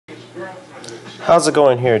How's it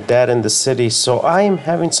going here, Dad in the city? So I am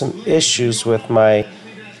having some issues with my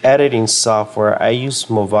editing software. I use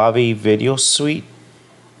Movavi Video Suite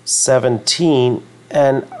 17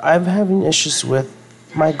 and I'm having issues with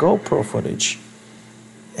my GoPro footage.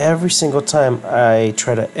 Every single time I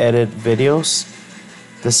try to edit videos,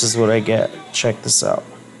 this is what I get. Check this out.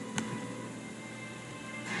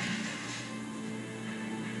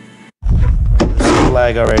 There's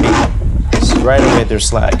lag already. So right away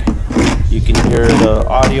there's lag. You can hear the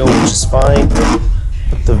audio, which is fine,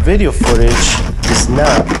 but the video footage is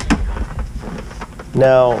not.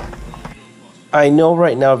 Now, I know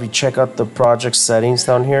right now if you check out the project settings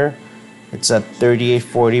down here, it's at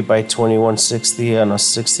 3840 by 2160 on a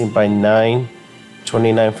 16 by 9,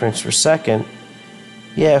 29 frames per second.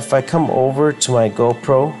 Yeah, if I come over to my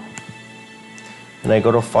GoPro and I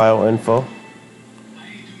go to File Info,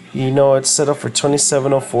 you know it's set up for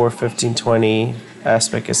 2704, 1520,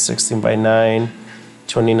 aspect is 16 by 9,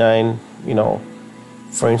 29,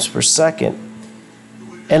 frames per second.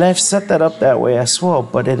 And I've set that up that way as well,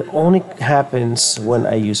 but it only happens when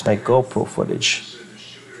I use my GoPro footage.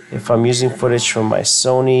 If I'm using footage from my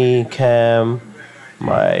Sony cam,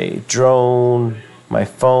 my drone, my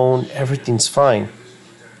phone, everything's fine.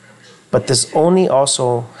 But this only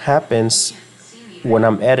also happens when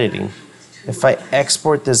I'm editing. If I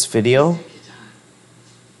export this video,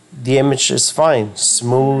 the image is fine,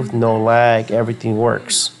 smooth, no lag, everything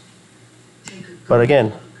works. But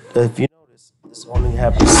again, if you notice, this only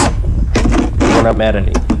happens when I'm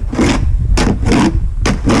editing.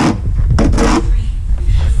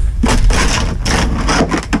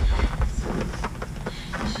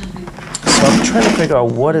 So I'm trying to figure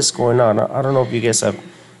out what is going on. I don't know if you guys have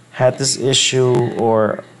had this issue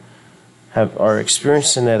or are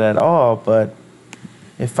experiencing it at all, but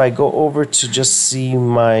if I go over to just see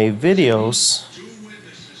my videos,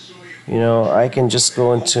 I can just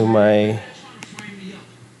go into my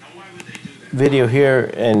video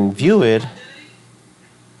here and view it.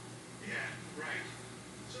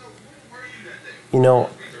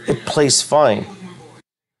 It plays fine.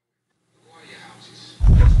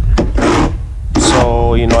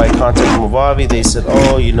 So, I contacted Movavi. They said,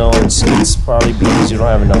 oh, it's probably because you don't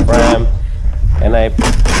have enough RAM. And I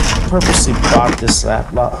purposely bought this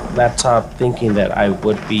laptop thinking that I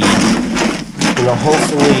would be,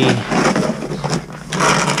 hopefully,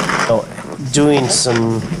 doing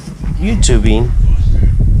some YouTubing,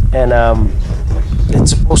 and it's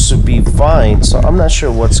supposed to be fine. So I'm not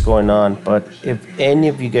sure what's going on, but if any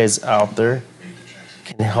of you guys out there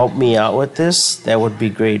can help me out with this, that would be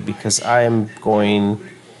great, because I am going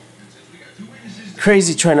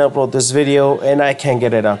crazy trying to upload this video and I can't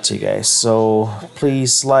get it out to you guys. So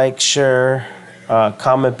please like, share,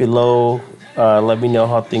 comment below, let me know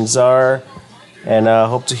how things are, and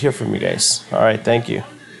hope to hear from you guys. All right, thank you.